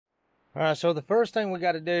All right, so the first thing we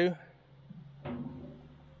got to do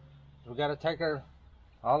is we got to take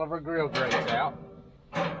all of our grill grates out.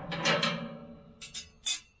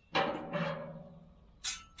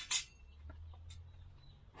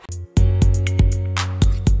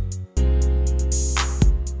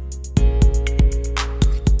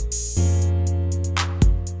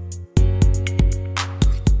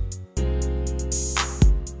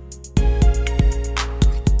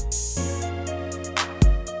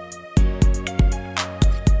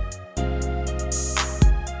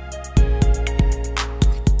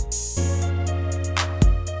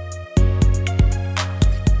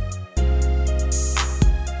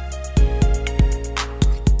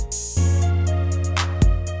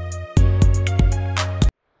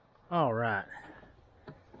 All right,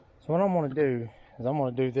 so what I'm going to do is I'm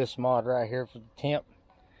going to do this mod right here for the temp,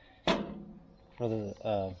 for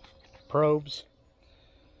the probes.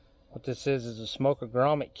 What this is a smoker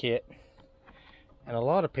grommet kit, and a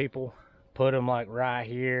lot of people put them like right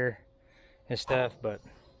here and stuff, but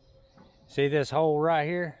see this hole right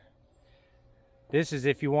here? This is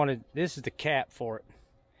if you wanted, this is the cap for it,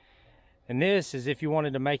 and this is if you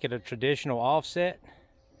wanted to make it a traditional offset.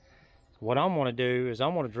 What I'm going to do is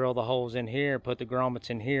I'm going to drill the holes in here, put the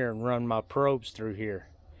grommets in here, and run my probes through here.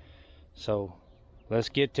 So let's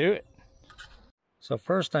get to it. So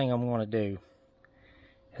first thing I'm going to do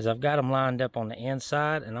is I've got them lined up on the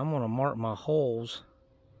inside, and I'm going to mark my holes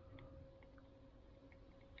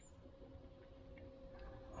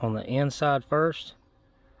on the inside first.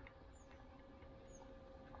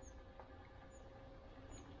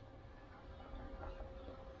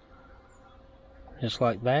 Just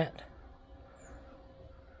like that.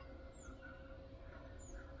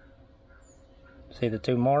 See the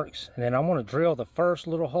two marks? And then I'm going to drill the first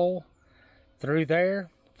little hole through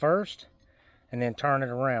there first and then turn it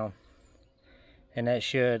around. And that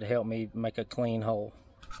should help me make a clean hole.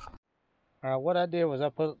 Alright, what I did was I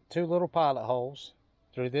put two little pilot holes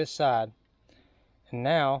through this side. And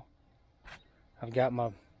now I've got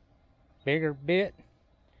my bigger bit,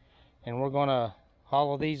 and we're going to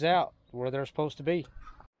hollow these out where they're supposed to be.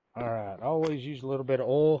 Alright, always use a little bit of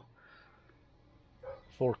oil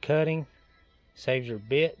for cutting. Saves your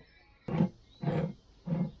bit.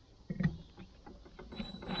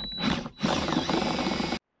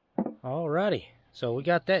 Alrighty, so we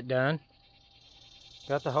got that done.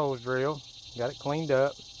 Got the hose drilled, got it cleaned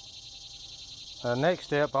up. Next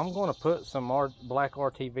step, I'm going to put some black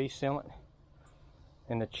RTV sealant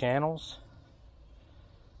in the channels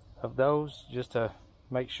of those, just to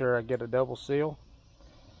make sure I get a double seal.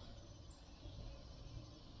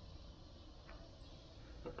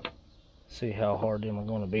 See how hard them are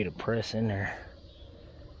going to be to press in there.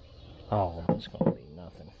 Oh, it's going to be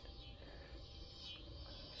nothing.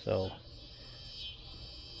 So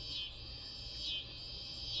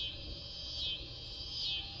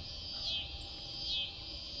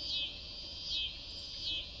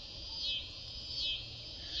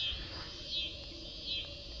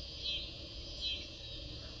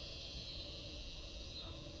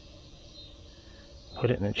put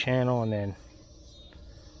it in the channel and then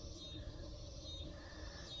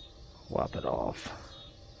wipe it off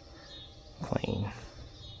clean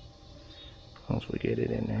once we get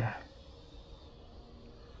it in there.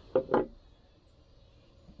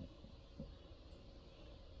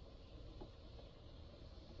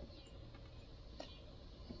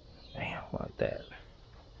 Bam, like that.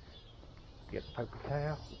 Get the paper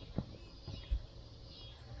towel.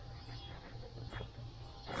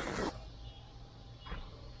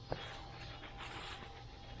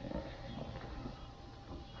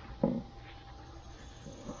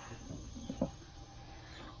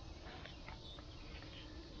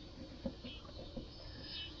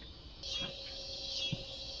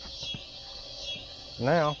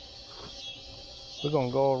 Now we're going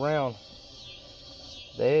to go around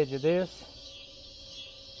the edge of this.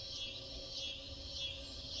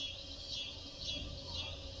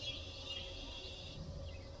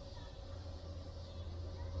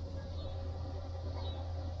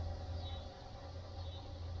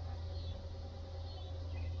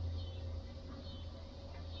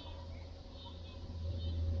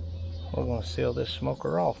 We're going to seal this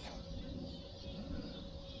smoker off.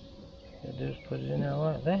 Just put it in there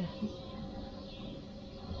like that.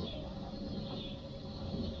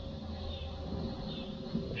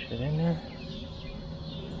 Push it in there.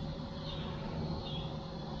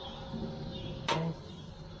 Okay.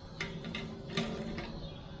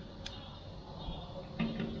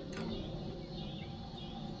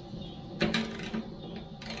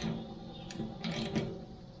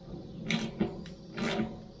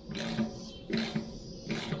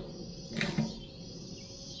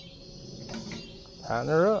 tighten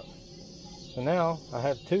her up. So now I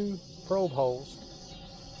have 2 probe holes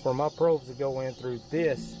for my probes to go in through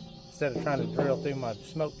this instead of trying to drill through my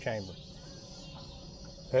smoke chamber.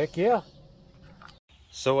 Heck yeah.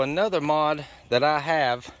 So another mod that I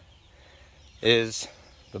have is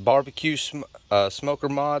the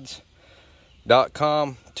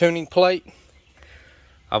bbqsmokermods.com tuning plate.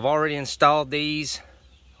 I've already installed these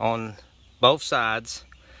on both sides,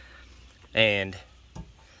 and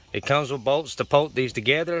it comes with bolts to bolt these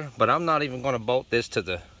together, but I'm not even going to bolt this to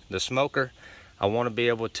the smoker. I want to be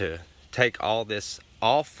able to take all this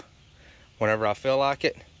off whenever I feel like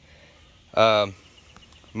it.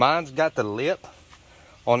 Mine's got the lip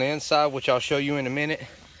on the inside, which I'll show you in a minute,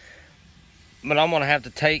 but I'm going to have to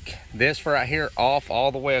take this right here off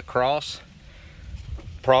all the way across,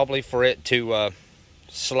 probably for it to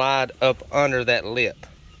slide up under that lip.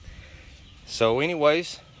 So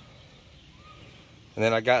anyways, and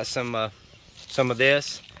then I got some of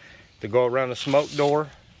this to go around the smoke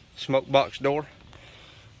box door.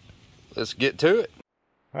 Let's get to it.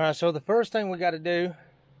 All right, so the first thing we got to do,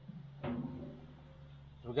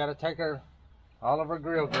 we got to take all of our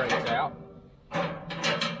grill grates out.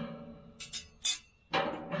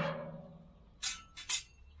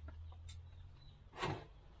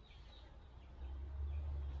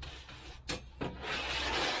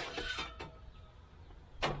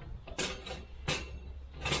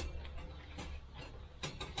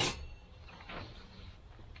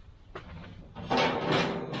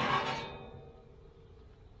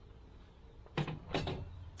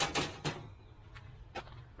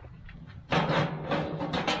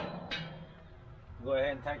 Go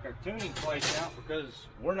ahead and take our tuning plates out, because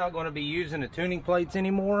we're not going to be using the tuning plates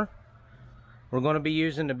anymore. We're going to be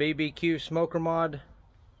using the BBQ Smoker Mod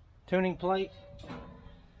tuning plate.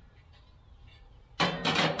 I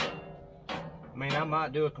mean, I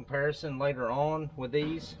might do a comparison later on with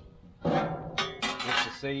these, just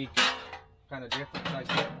to see kind of difference I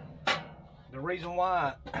get. The reason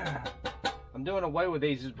why I'm doing away with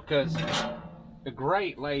these is because the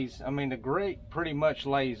grate the grate pretty much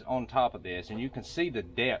lays on top of this, and you can see the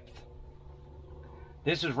depth.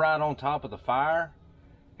 This is right on top of the fire,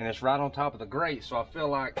 and it's right on top of the grate, so I feel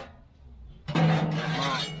like it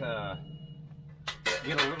might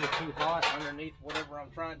get a little too hot underneath whatever I'm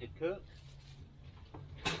trying to cook,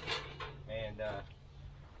 and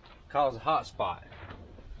cause a hot spot.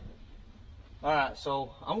 Alright,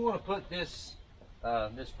 so I'm going to put this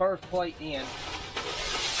first plate in,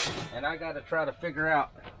 and I got to try to figure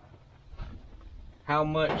out how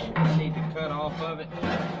much I need to cut off of it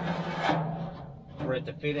for it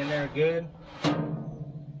to fit in there good.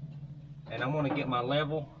 And I'm going to get my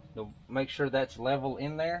level to make sure that's level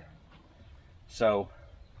in there. So,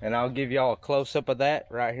 and I'll give y'all a close-up of that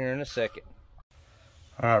right here in a second.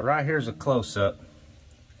 Alright, right here's a close-up.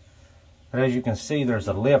 But as you can see, there's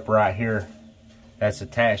a lip right here that's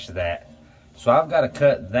attached to that. So I've got to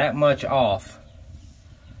cut that much off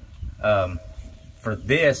for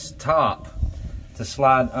this top to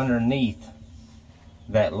slide underneath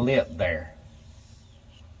that lip there.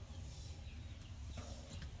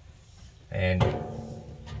 And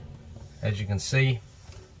as you can see,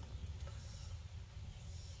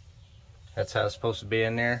 that's how it's supposed to be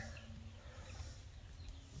in there.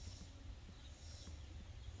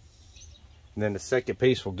 And then the second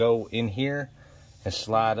piece will go in here and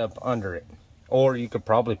slide up under it. Or you could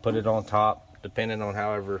probably put it on top, depending on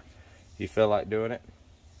however you feel like doing it.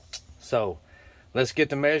 So let's get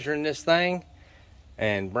to measuring this thing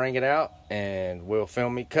and bring it out, and we'll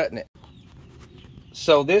film me cutting it.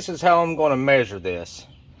 So this is how I'm going to measure this.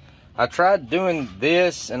 I tried doing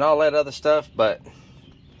this and all that other stuff, but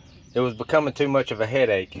it was becoming too much of a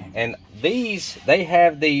headache. And these, they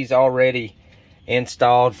have these already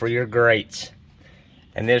installed for your grates.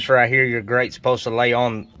 And this right here, your grate's supposed to lay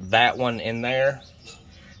on that one in there.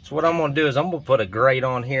 So what I'm going to do is I'm going to put a grate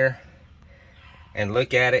on here and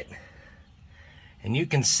look at it. And you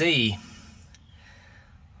can see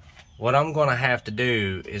what I'm going to have to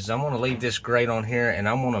do is I'm going to leave this grate on here, and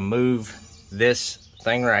I'm going to move this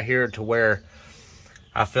thing right here to where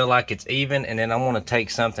I feel like it's even, and then I'm going to take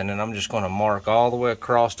something and I'm just going to mark all the way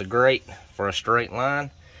across the grate for a straight line,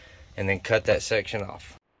 and then cut that section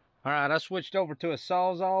off. Alright, I switched over to a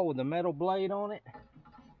Sawzall with a metal blade on it.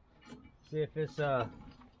 See if this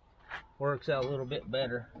works out a little bit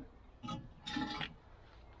better.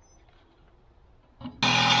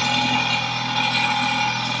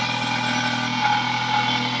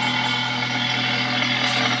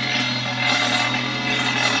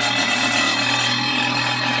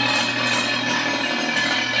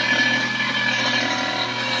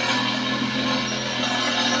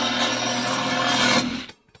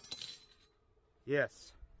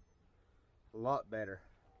 Yes, a lot better.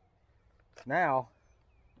 Now,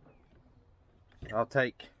 I'll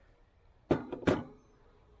take a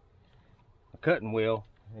cutting wheel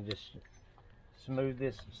and just smooth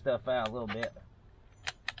this stuff out a little bit.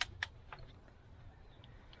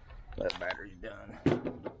 That battery's done.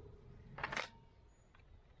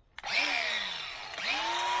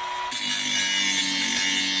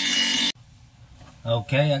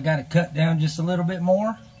 Okay, I got it cut down just a little bit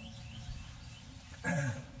more.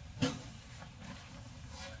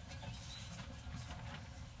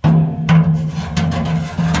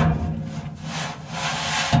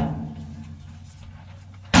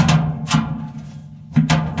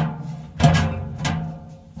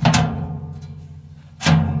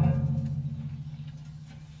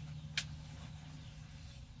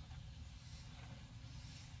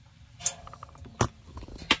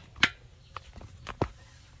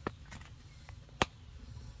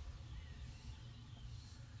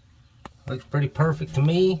 Looks pretty perfect to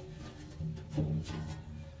me.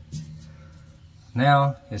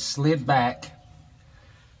 Now it's slid back.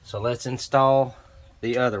 So let's install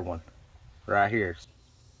the other one right here.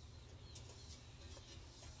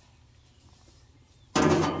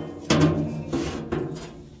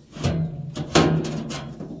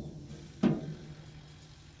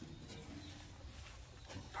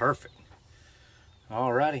 Perfect.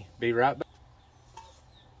 Alrighty, be right back.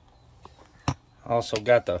 Also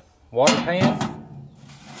got the water pan.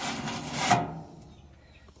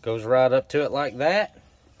 Goes right up to it like that.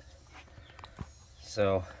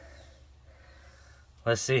 So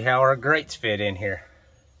let's see how our grates fit in here.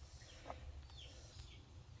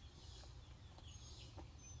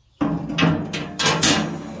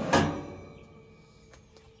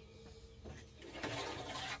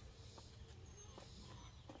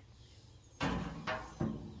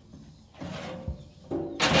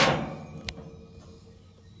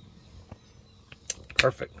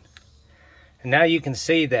 Perfect. And now you can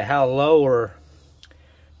see that how lower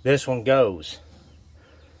this one goes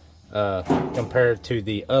compared to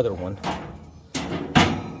the other one.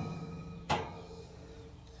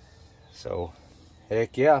 So,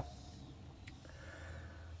 heck yeah.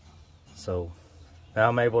 So now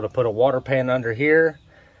I'm able to put a water pan under here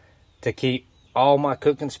to keep all my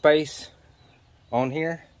cooking space on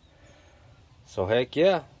here. So heck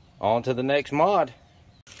yeah, on to the next mod.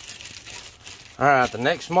 Alright, the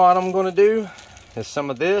next mod I'm going to do is some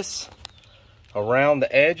of this around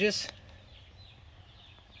the edges.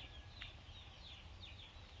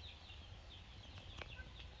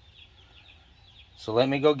 So let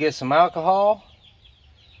me go get some alcohol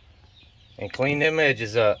and clean them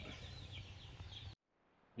edges up.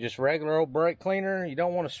 Just regular old brake cleaner. You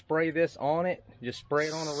don't want to spray this on it. Just spray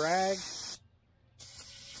it on a rag.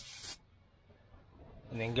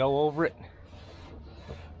 And then go over it.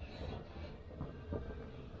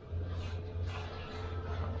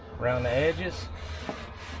 Around the edges,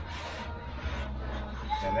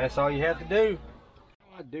 and that's all you have to do.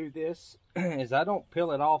 How I do this is I don't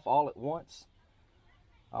peel it off all at once.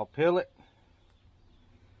 I'll peel it,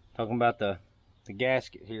 talking about the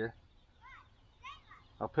gasket here.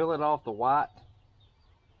 I'll peel it off the white,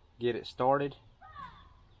 get it started.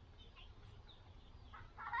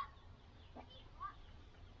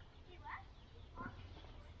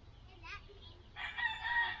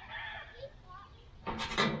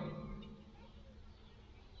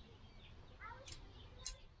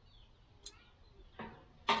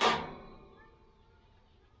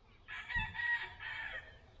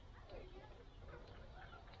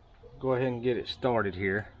 Go ahead and get it started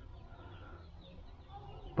here.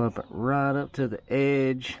 Bump it right up to the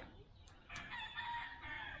edge.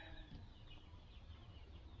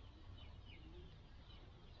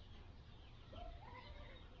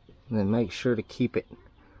 And then make sure to keep it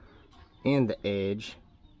in the edge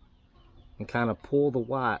and kind of pull the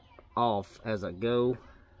white off as I go.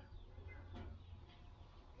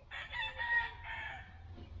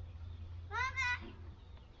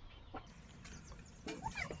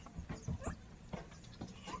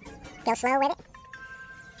 Go slow with it.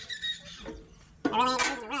 I really ain't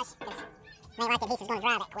using a rush because it ain't like the adhesive's going to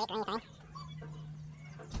dry that quick or anything.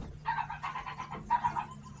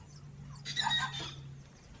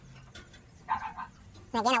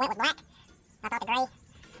 And again, I went with black. I thought the gray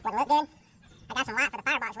wouldn't look good. I got some white for the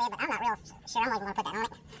firebox lid, but I'm not real sure I'm even going to put that on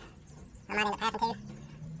it. I might end up having to.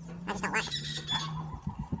 I just don't like it.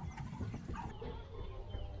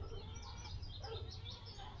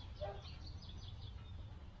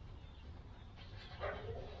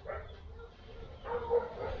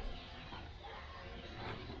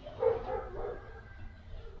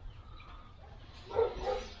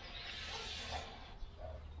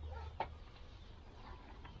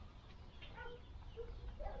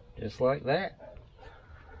 Just like that.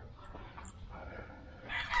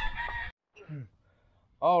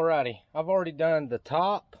 Alrighty, I've already done the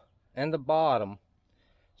top and the bottom.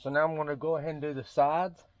 So now I'm going to go ahead and do the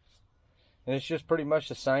sides. And it's just pretty much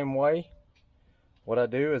the same way. What I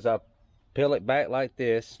do is I peel it back like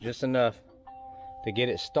this, just enough to get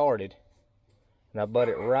it started. And I butt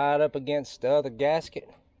it right up against the other gasket.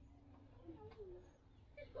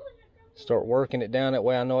 Start working it down, that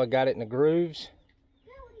way I know I got it in the grooves.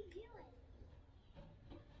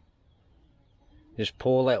 Just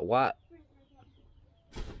pull that white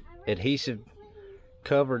adhesive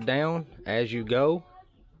cover down as you go.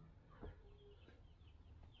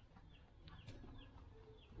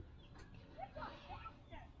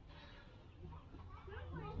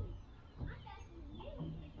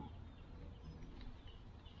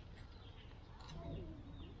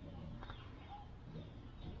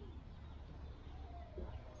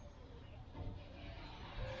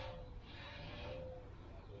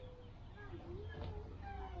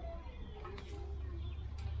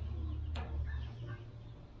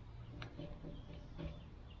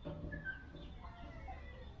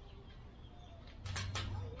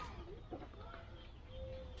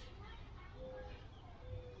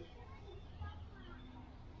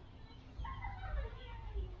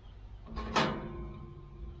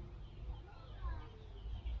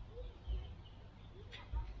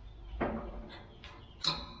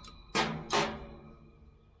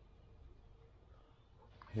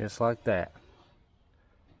 Just like that.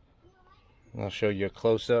 I'll show you a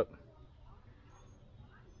close-up.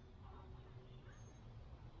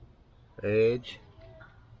 Edge.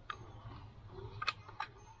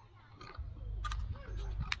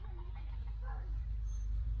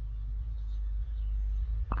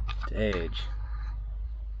 To edge.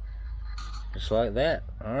 Just like that.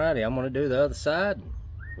 Alrighty, I'm going to do the other side.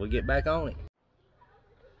 We'll get back on it.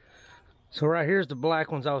 So right here's the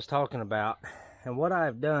black ones I was talking about. And what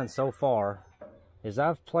I've done so far is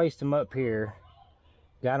I've placed them up here,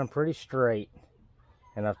 got them pretty straight,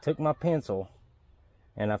 and I've took my pencil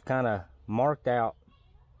and I've kind of marked out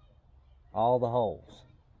all the holes.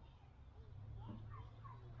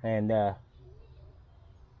 And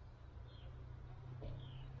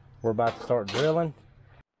we're about to start drilling.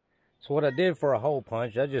 So what I did for a hole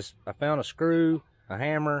punch, I found a screw, a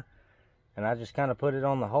hammer, and I just kind of put it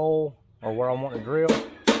on the hole or where I want to drill,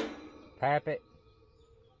 tap it.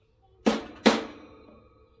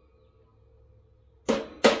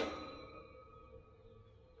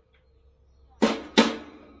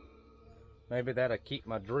 Maybe that'll keep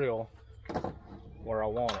my drill where I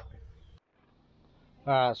want it.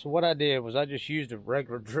 Alright, so what I did was I just used a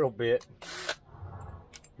regular drill bit.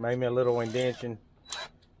 Made me a little indentation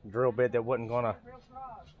drill bit that wasn't gonna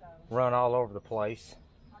run all over the place,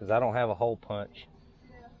 because I don't have a hole punch.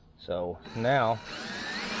 So now,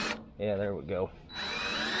 yeah, there we go.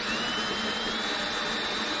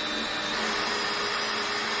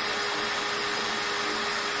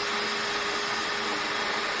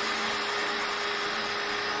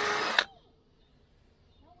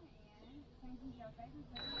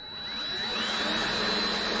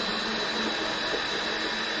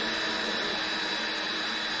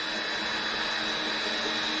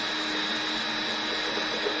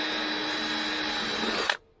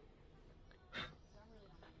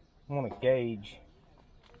 I want to gauge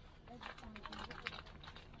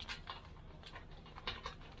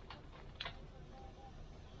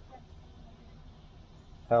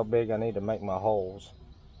how big I need to make my holes.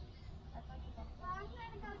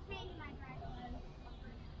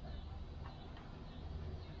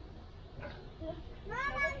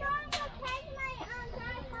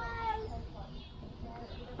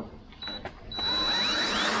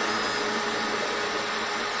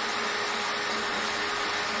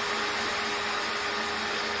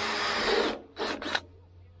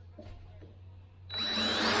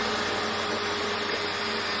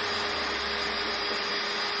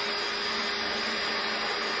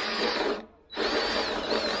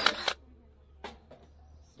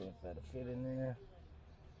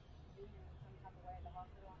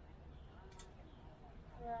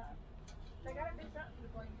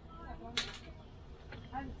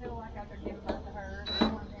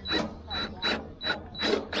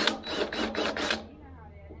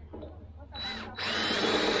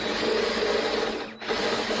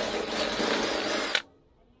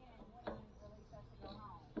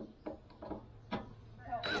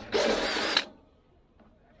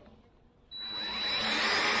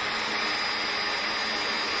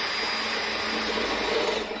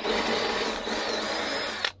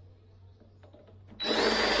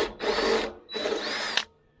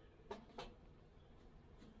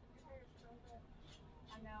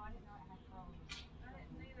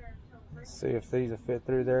 See if these will fit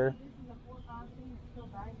through there.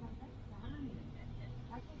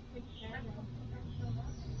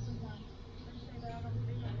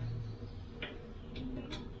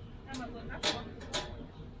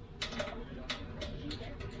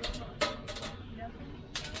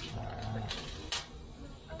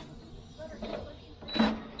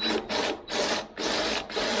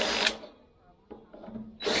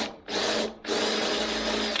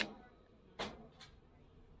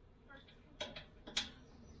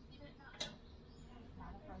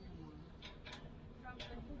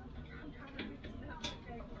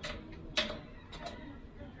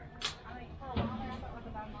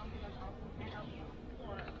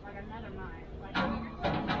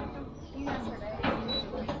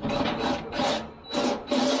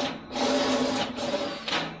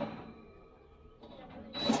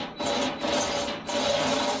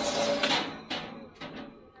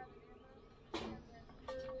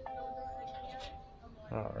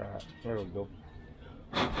 All right, there we go.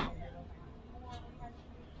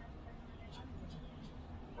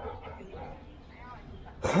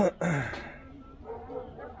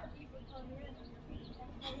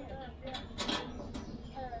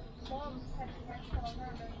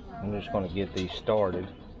 I'm just going to get these started.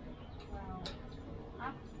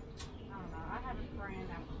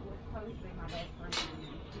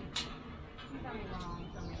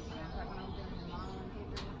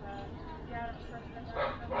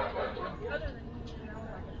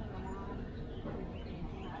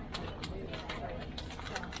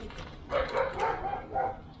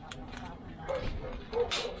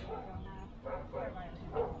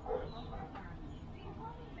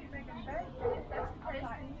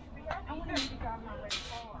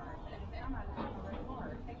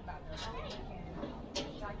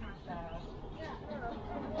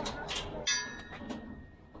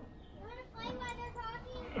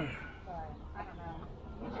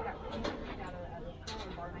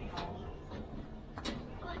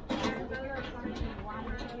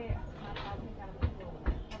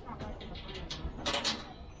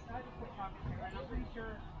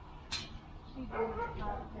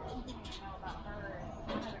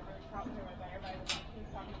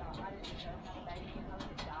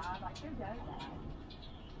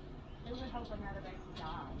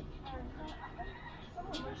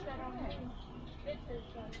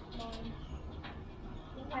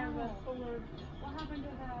 What happened to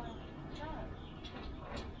the drug?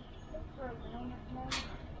 It's broken on this morning.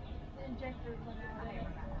 The injectors went out.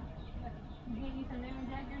 You can't use some new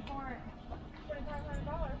injectors for it?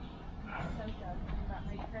 $2,500. So about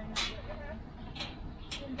me training to get it.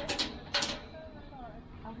 The injectors are $2,500.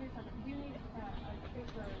 Oh, here's something. Do you need a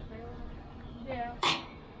sticker or bill? Yeah.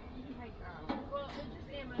 You can take well, it's just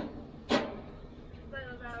ammo. That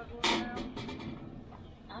was out of one now.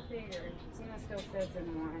 I figured. Tina still sits in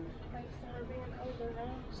one. Thanks for her being older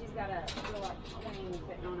now. She's got a little like queen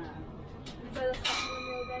sitting on a. So the other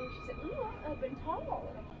day she said, "Ooh, I'm up and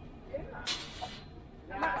tall."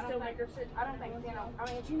 Yeah. I might still make her sit. I don't think Tina. I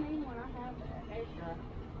mean, if you need one, I have that extra.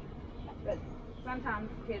 But sometimes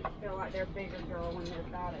kids feel like they're a bigger girl when they're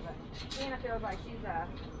about it. But Tina feels like she's a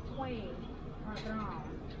queen on her own.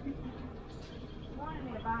 She wanted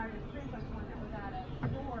me to buy her this princess one that was at a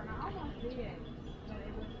store, and I almost did. But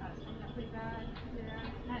it was pretty bad. Yeah.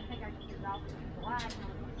 I didn't think I could get it off. It was black. And I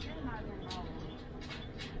was like, sure, might have been wrong.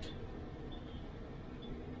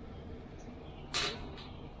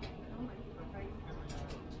 I'm going to keep her face covered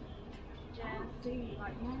up. Yeah. See,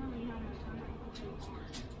 like, normally how much time I can do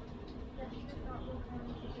hard. Yeah, she just got this one.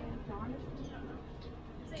 She's in John.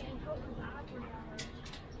 See, and Colton's eyes were down.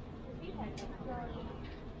 He had this one.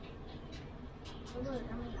 But look,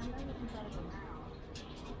 I mean, I know you can try to go now.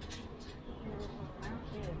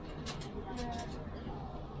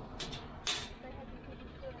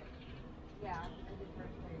 Yeah, I did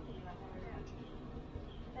first grade.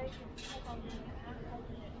 They can click on doing it and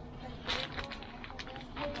open it.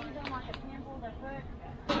 Hey, you don't like a pimple their foot?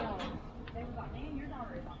 No. They was like, man, your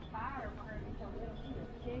daughter is on fire for her to be so little. She was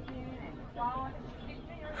kicking and falling. And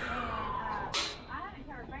I haven't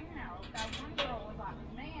cut her fingernails. That one girl was like,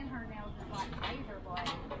 man, her nails was like razor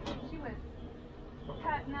blades. She was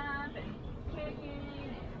cutting up and kicking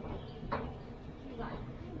and she's like,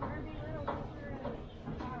 Ruby little sister.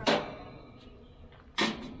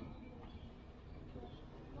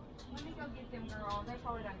 Let me go get them girls. They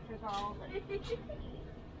probably done took off.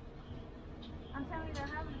 I'm telling you, they're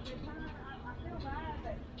having a good time. I feel bad,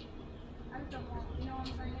 but I just don't want, you know what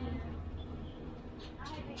I'm saying? I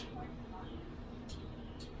hate being questioned like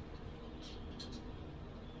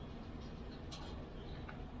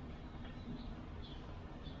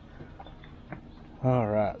that. All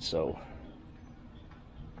right, so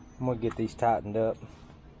I'm gonna get these tightened up.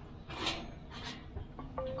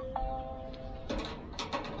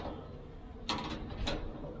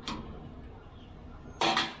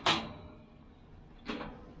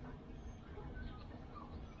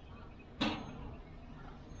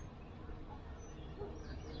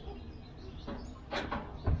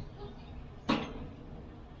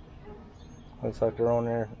 Looks like they're on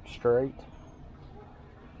there straight.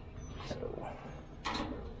 So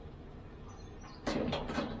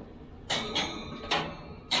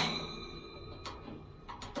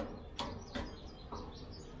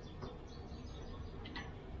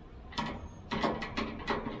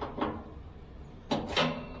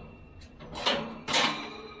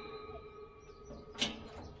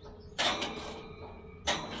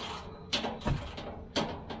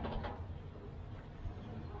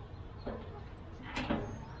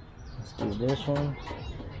let's do this one.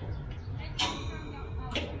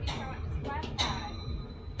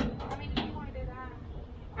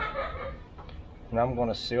 And I'm going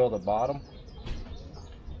to seal the bottom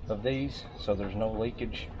of these so there's no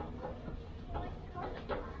leakage.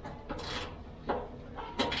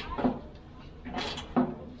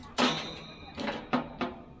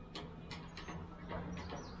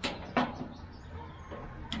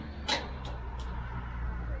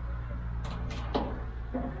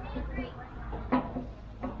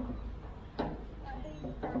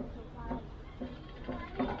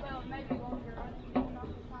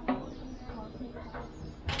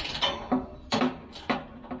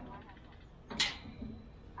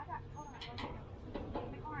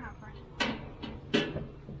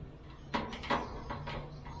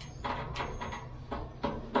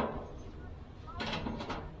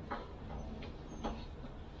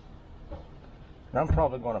 And I'm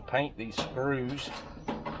probably going to paint these screws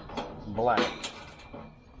black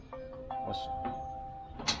with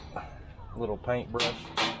a little paintbrush.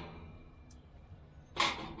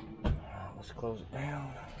 Let's close it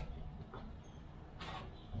down.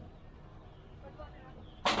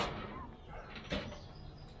 I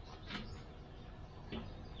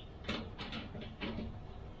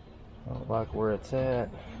don't like where it's at.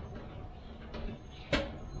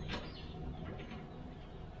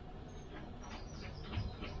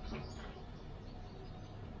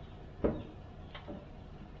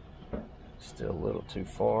 Still a little too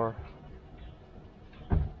far.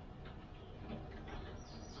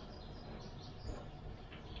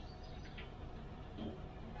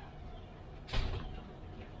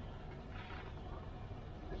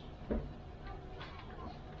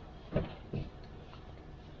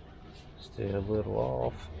 Still a little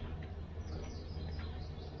off.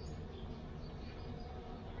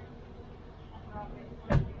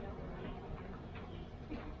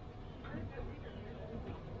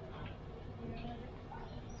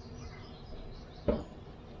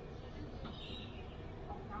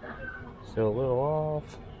 Still a little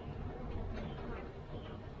off.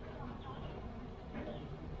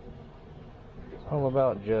 It's all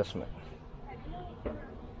about adjustment. The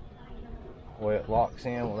way it locks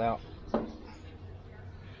in without.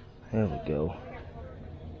 There we go.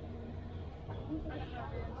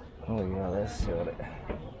 Oh yeah, that's sealed it.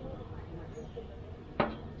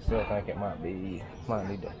 Still think it might need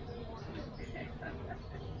to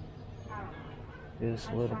do this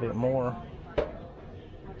a little bit more.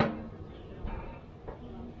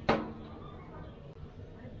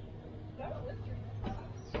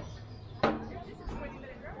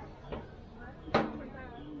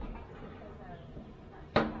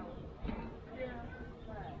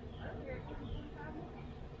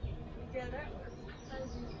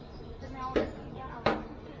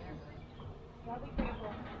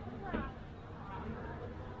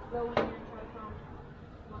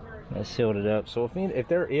 I sealed it up. So if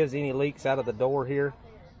there is any leaks out of the door here,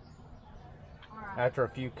 after a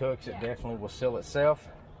few cooks, it definitely will seal itself.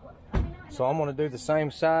 So I'm going to do the same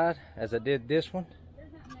side as I did this one,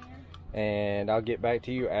 and I'll get back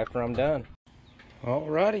to you after I'm done.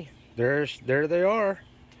 Alrighty, there they are.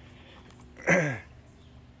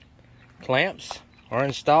 Clamps are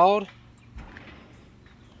installed.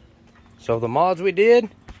 So the mods we did,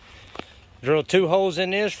 drilled 2 holes in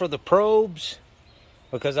this for the probes,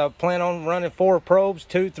 because I plan on running 4 probes,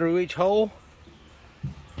 2 through each hole.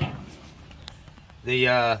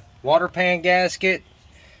 The water pan gasket,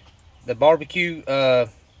 the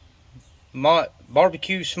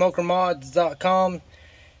bbqsmokermods.com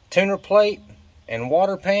tuner plate and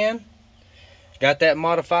water pan, got that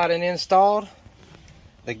modified and installed.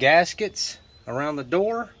 The gaskets around the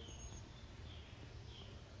door.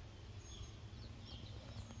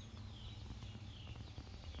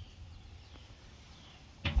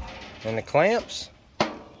 and the clamps.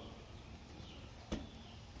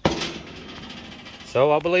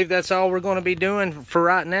 So I believe that's all we're going to be doing for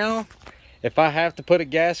right now. If I have to put a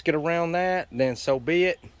gasket around that, then so be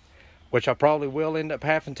it, which I probably will end up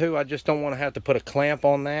having to. I just don't want to have to put a clamp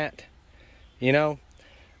on that, you know.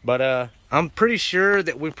 But I'm pretty sure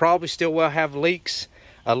that we probably still will have leaks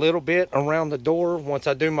a little bit around the door once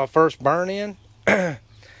I do my first burn in.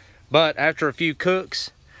 But after a few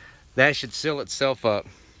cooks, that should seal itself up.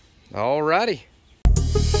 Alrighty.